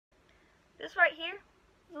This right here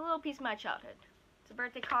is a little piece of my childhood. It's a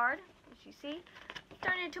birthday card, as you see.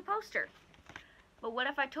 Turned into a poster. But what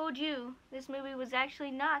if I told you this movie was actually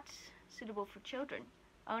not suitable for children?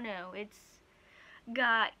 Oh no, it's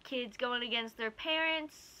got kids going against their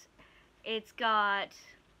parents. It's got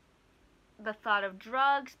the thought of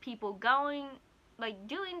drugs, people going, like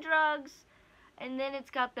doing drugs, and then it's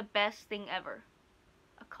got the best thing ever,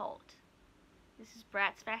 a cult. This is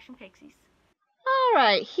Bratz Fashion Pixiez.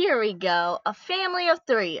 Alright, here we go. A family of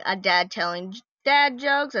three. A dad telling dad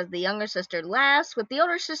jokes as the younger sister laughs, with the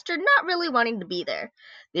older sister not really wanting to be there.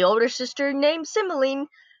 The older sister, named Cymbeline,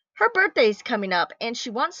 her birthday's coming up, and she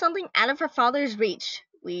wants something out of her father's reach.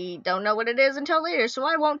 We don't know what it is until later, so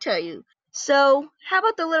I won't tell you. So, how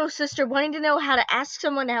about the little sister wanting to know how to ask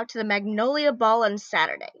someone out to the Magnolia Ball on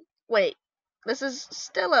Saturday? Wait, this is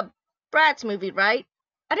still a Bratz movie, right?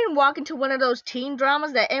 I didn't walk into one of those teen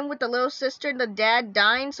dramas that end with the little sister and the dad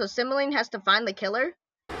dying, so Cymbeline has to find the killer?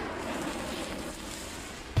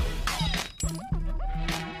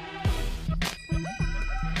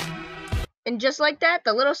 And just like that,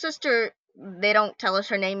 the little sister, they don't tell us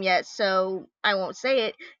her name yet, so I won't say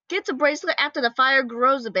it, gets a bracelet after the fire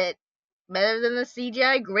grows a bit. Better than the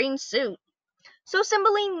CGI green suit. So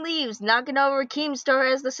Cymbeline leaves, knocking over Keem's door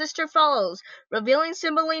as the sister follows, revealing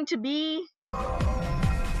Cymbeline to be...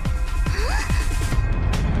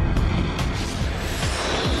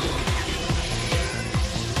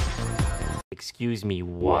 Excuse me,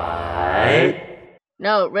 what?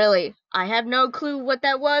 No, really, I have no clue what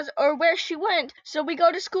that was or where she went. So we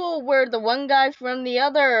go to school where the one guy from the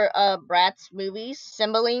other Bratz movies,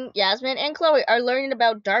 Cymbeline, Yasmin, and Chloe are learning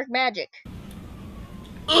about dark magic.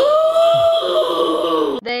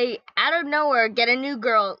 They, out of nowhere, get a new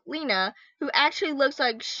girl, Lena, who actually looks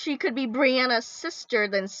like she could be Brianna's sister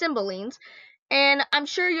than Cymbeline's. And I'm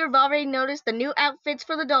sure you've already noticed the new outfits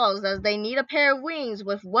for the dolls, as they need a pair of wings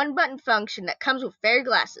with one button function that comes with fairy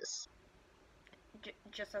glasses.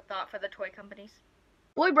 Just a thought for the toy companies.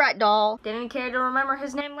 Boy Brat doll Didn't care to remember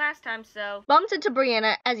his name last time, so... bumps into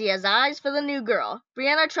Brianna as he has eyes for the new girl.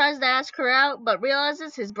 Brianna tries to ask her out, but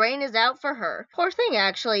realizes his brain is out for her. Poor thing,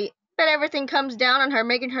 actually. Bet everything comes down on her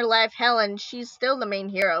making her life hell, and she's still the main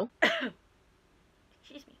hero.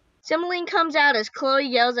 Excuse me. Cymbeline comes out as Chloe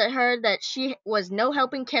yells at her that she was no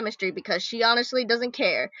help in chemistry because she honestly doesn't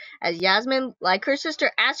care, as Yasmin, like her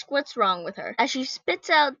sister, asks what's wrong with her, as she spits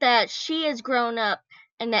out that she is grown up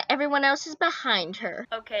and that everyone else is behind her.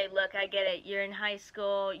 Okay, look, I get it. You're in high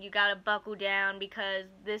school. You gotta buckle down because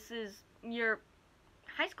this is your...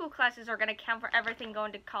 high school classes are gonna count for everything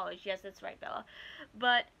going to college. Yes, that's right, Bella.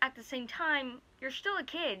 But at the same time, you're still a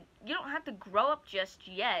kid. You don't have to grow up just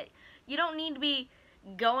yet. You don't need to be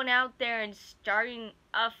going out there and starting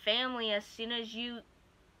a family as soon as you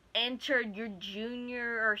entered your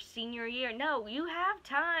junior or senior year. No, you have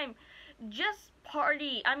time. Just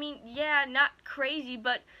party. I mean, yeah, not crazy,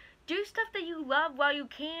 but do stuff that you love while you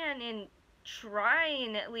can and try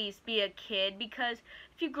and at least be a kid, because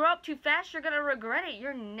if you grow up too fast, you're gonna regret it.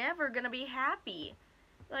 You're never gonna be happy.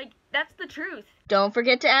 Like, that's the truth. Don't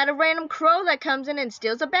forget to add a random crow that comes in and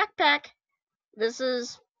steals a backpack. This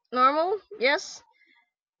is normal, yes?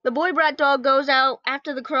 The boy brat dog goes out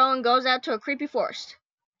after the crow and goes out to a creepy forest.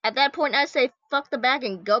 At that point, I say fuck the bag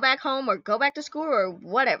and go back home or go back to school or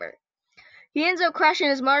whatever. He ends up crashing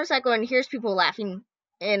his motorcycle and hears people laughing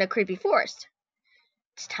in a creepy forest.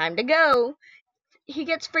 It's time to go. He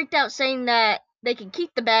gets freaked out, saying that they can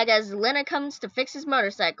keep the bag as Lena comes to fix his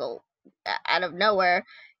motorcycle out of nowhere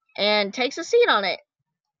and takes a seat on it.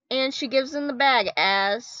 And she gives him the bag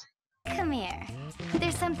as... Come here.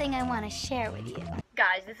 There's something I want to share with you.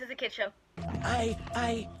 Guys, this is a kid show. I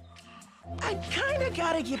kinda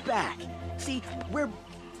gotta get back. See, we're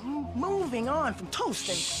moving on from Toast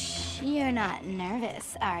and... Shh, you're not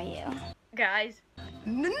nervous, are you? Guys.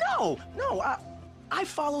 No, I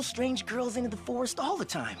follow strange girls into the forest all the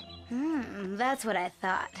time. That's what I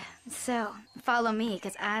thought. So, follow me,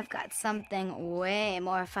 because I've got something way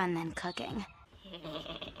more fun than cooking.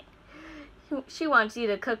 She wants you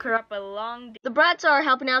to cook her up a long... The Bratz are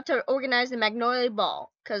helping out to organize the Magnolia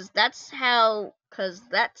Ball, because that's how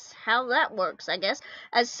that works, I guess,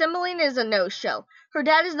 as Cymbeline is a no-show. Her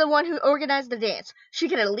dad is the one who organized the dance. She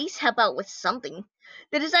could at least help out with something.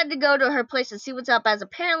 They decide to go to her place to see what's up, as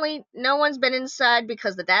apparently no one's been inside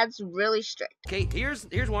because the dad's really strict. Okay, here's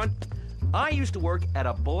one. I used to work at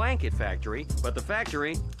a blanket factory, but the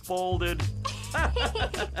factory folded.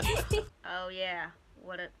 Oh yeah,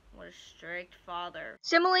 what a What a strict father.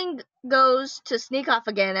 Cymbeline goes to sneak off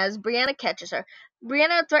again as Brianna catches her.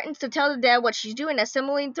 Brianna threatens to tell the dad what she's doing as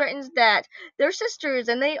Cymbeline threatens that they're sisters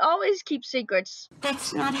and they always keep secrets.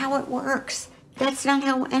 That's not how it works. That's not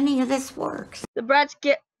how any of this works. The Bratz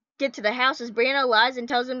get to the house as Brianna lies and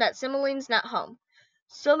tells them that Cymbeline's not home.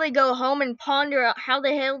 So they go home and ponder out how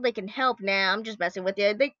the hell they can help. Nah, I'm just messing with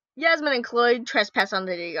you. Yasmin and Chloe trespass onto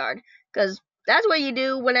their yard, because that's what you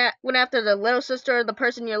do when after the little sister, the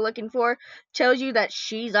person you're looking for, tells you that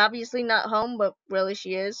she's obviously not home, but really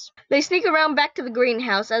she is. They sneak around back to the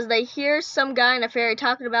greenhouse as they hear some guy in a ferry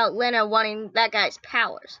talking about Lena wanting that guy's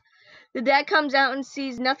powers. The dad comes out and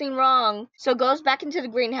sees nothing wrong, so goes back into the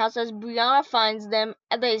greenhouse as Brianna finds them,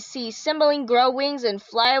 and they see Cymbeline grow wings and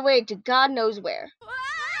fly away to God knows where.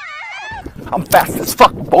 I'm fast as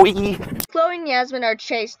fuck, boy. Chloe and Yasmin are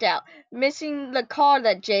chased out, missing the car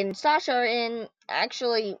that Jade and Sasha are in.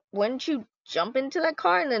 Actually, wouldn't you jump into that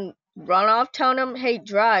car and then run off telling them, hey,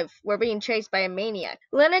 drive, we're being chased by a maniac?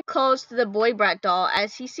 Lena calls to the boy brat doll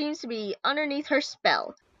as he seems to be underneath her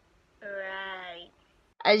spell. Right.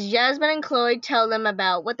 As Yasmin and Chloe tell them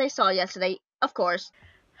about what they saw yesterday, of course.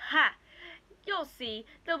 Ha! You'll see.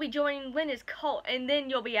 They'll be joining Lena's cult, and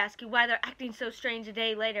then you'll be asking why they're acting so strange a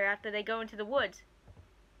day later after they go into the woods.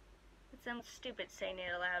 It sounds stupid saying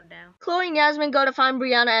it aloud now. Chloe and Yasmin go to find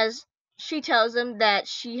Brianna as she tells them that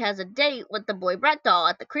she has a date with the boy brat doll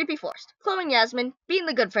at the creepy forest. Chloe and Yasmin, being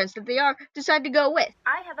the good friends that they are, decide to go with.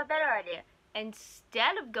 I have a better idea.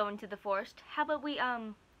 Instead of going to the forest, how about we,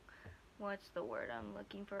 what's the word I'm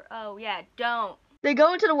looking for? Oh, yeah, don't. They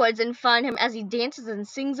go into the woods and find him as he dances and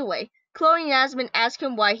sings away. Chloe and Yasmin ask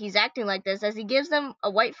him why he's acting like this as he gives them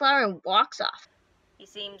a white flower and walks off. He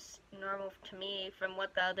seems normal to me from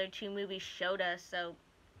what the other two movies showed us, so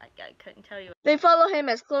I couldn't tell you. They follow him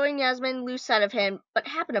as Chloe and Yasmin lose sight of him, but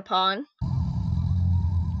happen upon...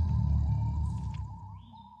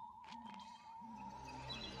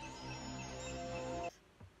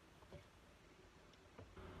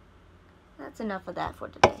 That's enough of that for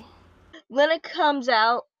today. Lena comes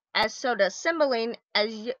out, as so does Cymbeline,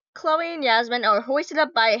 as Chloe and Yasmin are hoisted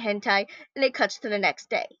up by a hentai, and it cuts to the next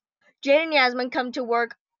day. Jade and Yasmin come to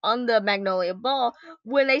work on the Magnolia Ball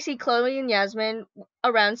when they see Chloe and Yasmin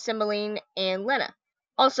around Cymbeline and Lena.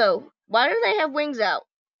 Also, why do they have wings out?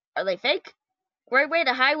 Are they fake? Great way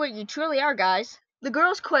to hide what you truly are, guys. The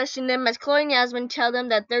girls question them as Chloe and Yasmin tell them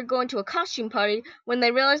that they're going to a costume party when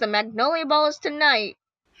they realize the Magnolia Ball is tonight.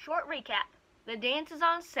 Short recap. The dance is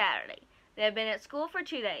on Saturday. They have been at school for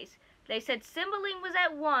 2 days. They said Cymbeline was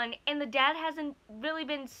at 1, and the dad hasn't really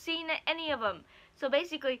been seen at any of them. So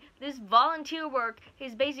basically, this volunteer work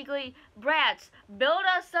is basically, Bratz, build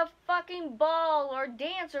us a fucking ball or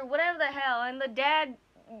dance or whatever the hell, and the dad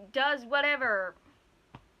does whatever.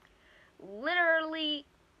 Literally,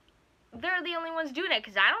 they're the only ones doing it,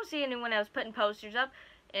 because I don't see anyone else putting posters up,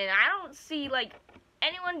 and I don't see, like,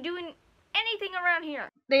 anyone doing anything around here.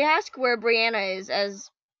 They ask where Brianna is as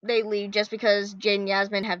they leave just because Jade and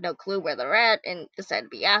Yasmin have no clue where they're at and decide to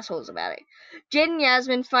be assholes about it. Jade and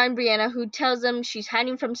Yasmin find Brianna, who tells them she's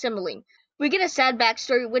hiding from Cymbeline. We get a sad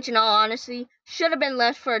backstory, which in all honesty should have been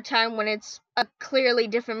left for a time when it's a clearly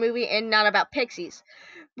different movie and not about Pixiez.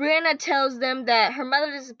 Brianna tells them that her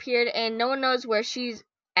mother disappeared and no one knows where she's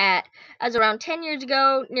at, as around 10 years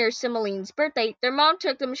ago, near Cymbeline's birthday, their mom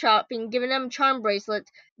took them shopping, giving them charm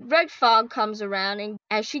bracelets. Red Fog comes around and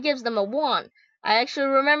as she gives them a wand. I actually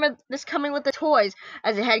remember this coming with the toys,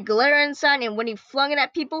 as it had glitter inside, and when he flung it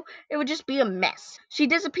at people, it would just be a mess. She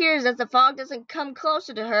disappears as the fog doesn't come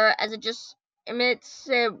closer to her, as it just emits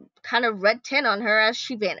a kind of red tint on her as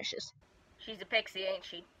she vanishes. She's a pixie, ain't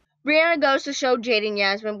she? Brianna goes to show Jade and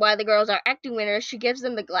Yasmin why the girls are acting weird as she gives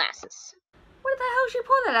them the glasses. Where the hell she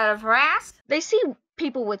pulled that out of her ass? They see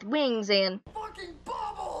people with wings and... Fucking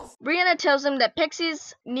bubbles! Brianna tells them that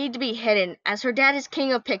Pixiez need to be hidden, as her dad is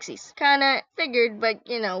king of Pixiez. Kinda figured, but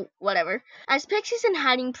you know, whatever. As Pixiez in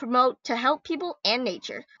hiding promote to help people and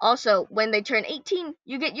nature. Also, when they turn 18,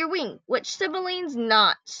 you get your wing, which Cymbeline's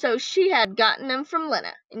not, so she had gotten them from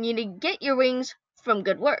Lena. And you need to get your wings from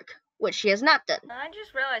good work, which she has not done. I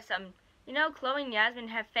just realized something. You know, Chloe and Yasmin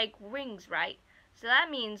have fake wings, right? So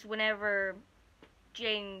that means whenever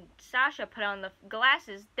Jade and Sasha put on the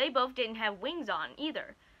glasses, they both didn't have wings on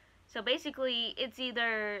either. So basically, it's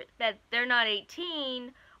either that they're not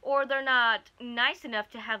 18 or they're not nice enough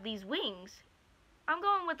to have these wings. I'm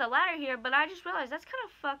going with the latter here, but I just realized that's kind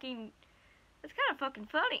of fucking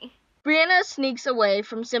funny. Brianna sneaks away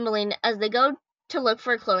from Cymbeline as they go to look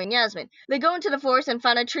for Chloe and Yasmin. They go into the forest and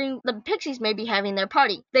find a tree the Pixiez may be having their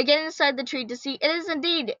party. They get inside the tree to see it is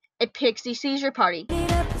indeed a Pixie seizure party.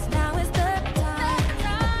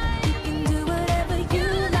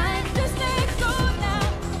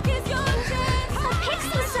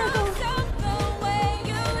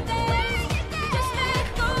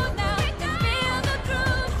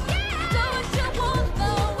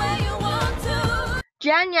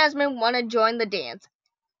 Jan and Yasmin want to join the dance,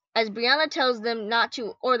 as Brianna tells them not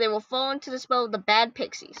to or they will fall into the spell of the bad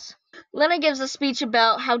Pixies. Lena gives a speech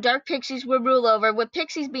about how dark Pixies will rule over, with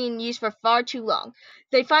Pixies being used for far too long.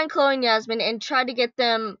 They find Chloe and Yasmin and try to get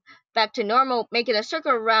them back to normal, making a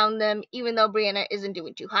circle around them even though Brianna isn't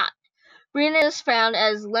doing too hot. Brianna is found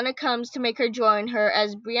as Lena comes to make her join her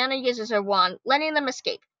as Brianna uses her wand, letting them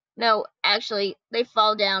escape. No, actually, they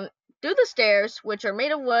fall down through the stairs, which are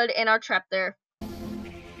made of wood and are trapped there.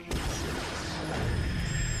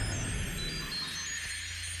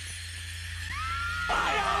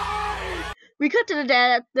 We cut to the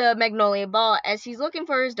dad at the Magnolia Ball as he's looking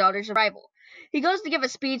for his daughter's arrival. He goes to give a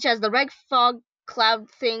speech as the red fog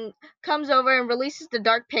cloud thing comes over and releases the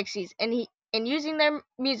dark Pixies, and using their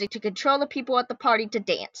music to control the people at the party to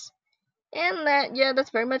dance. And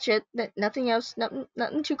that's pretty much it. Nothing else,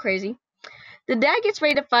 nothing too crazy. The dad gets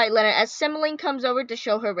ready to fight Lena as Cymbeline comes over to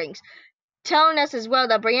show her rings, telling us as well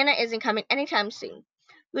that Brianna isn't coming anytime soon.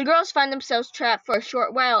 The girls find themselves trapped for a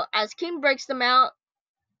short while as King breaks them out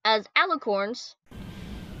as alicorns.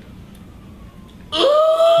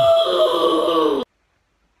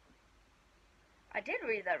 I did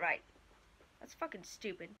read that right. That's fucking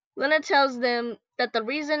stupid. Lena tells them that the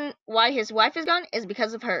reason why his wife is gone is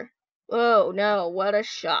because of her. Oh no, what a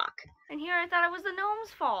shock. And here I thought it was the gnome's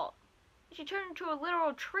fault. She turned into a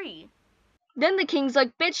literal tree. Then the king's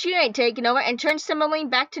like, bitch, you ain't taking over, and turns Cymbeline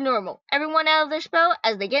back to normal. Everyone out of their spell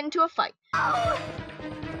as they get into a fight.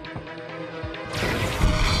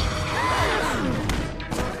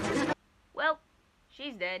 Well,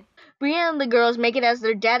 she's dead. Brianna and the girls make it as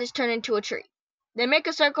their dad is turned into a tree. They make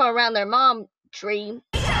a circle around their mom tree.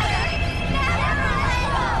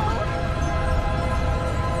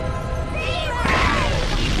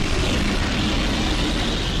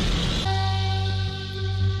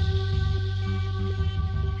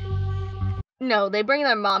 No, they bring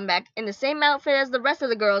their mom back in the same outfit as the rest of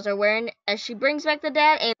the girls are wearing as she brings back the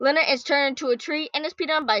dad, and Lena is turned into a tree and is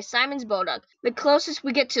beat on by Simon's bulldog, the closest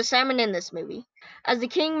we get to Simon in this movie, as the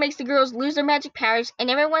king makes the girls lose their magic powers and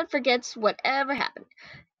everyone forgets whatever happened.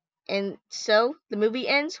 And so the movie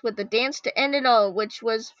ends with the dance to end it all, which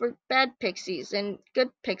was for bad Pixies and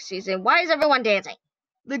good Pixies. And why is everyone dancing?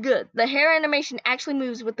 The hair animation actually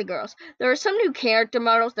moves with the girls. There are some new character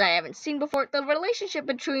models that I haven't seen before. The relationship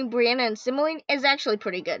between Brianna and Cymbeline is actually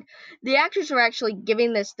pretty good. The actors are actually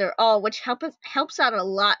giving this their all, which helps out a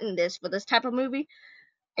lot in this for this type of movie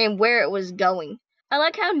and where it was going. I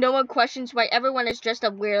like how no one questions why everyone is dressed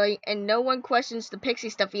up weirdly, and no one questions the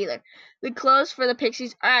Pixie stuff either. The clothes for the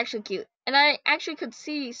Pixies are actually cute, and I actually could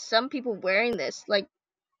see some people wearing this. Like,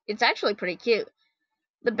 it's actually pretty cute.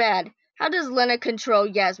 The bad. How does Lena control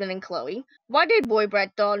Yasmin and Chloe? Why did Boy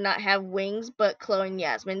Brat Doll not have wings, but Chloe and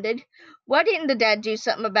Yasmin did? Why didn't the dad do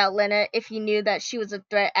something about Lena if he knew that she was a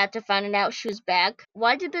threat after finding out she was back?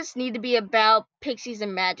 Why did this need to be about Pixies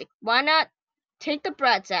and magic? Why not take the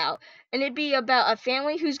Bratz out and it be about a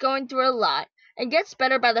family who's going through a lot and gets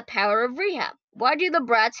better by the power of rehab? Why do the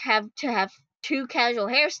Bratz have to have 2 casual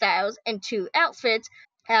hairstyles and 2 outfits,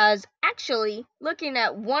 as actually looking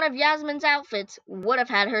at one of Yasmin's outfits would have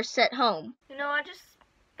had her set home? You know, I just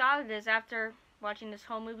thought of this after watching this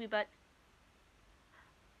whole movie, but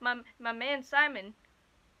my man Simon,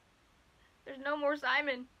 there's no more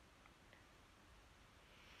Simon.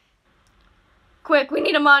 Quick, we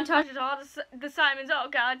need a montage of all the Simons. Oh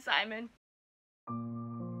God, Simon.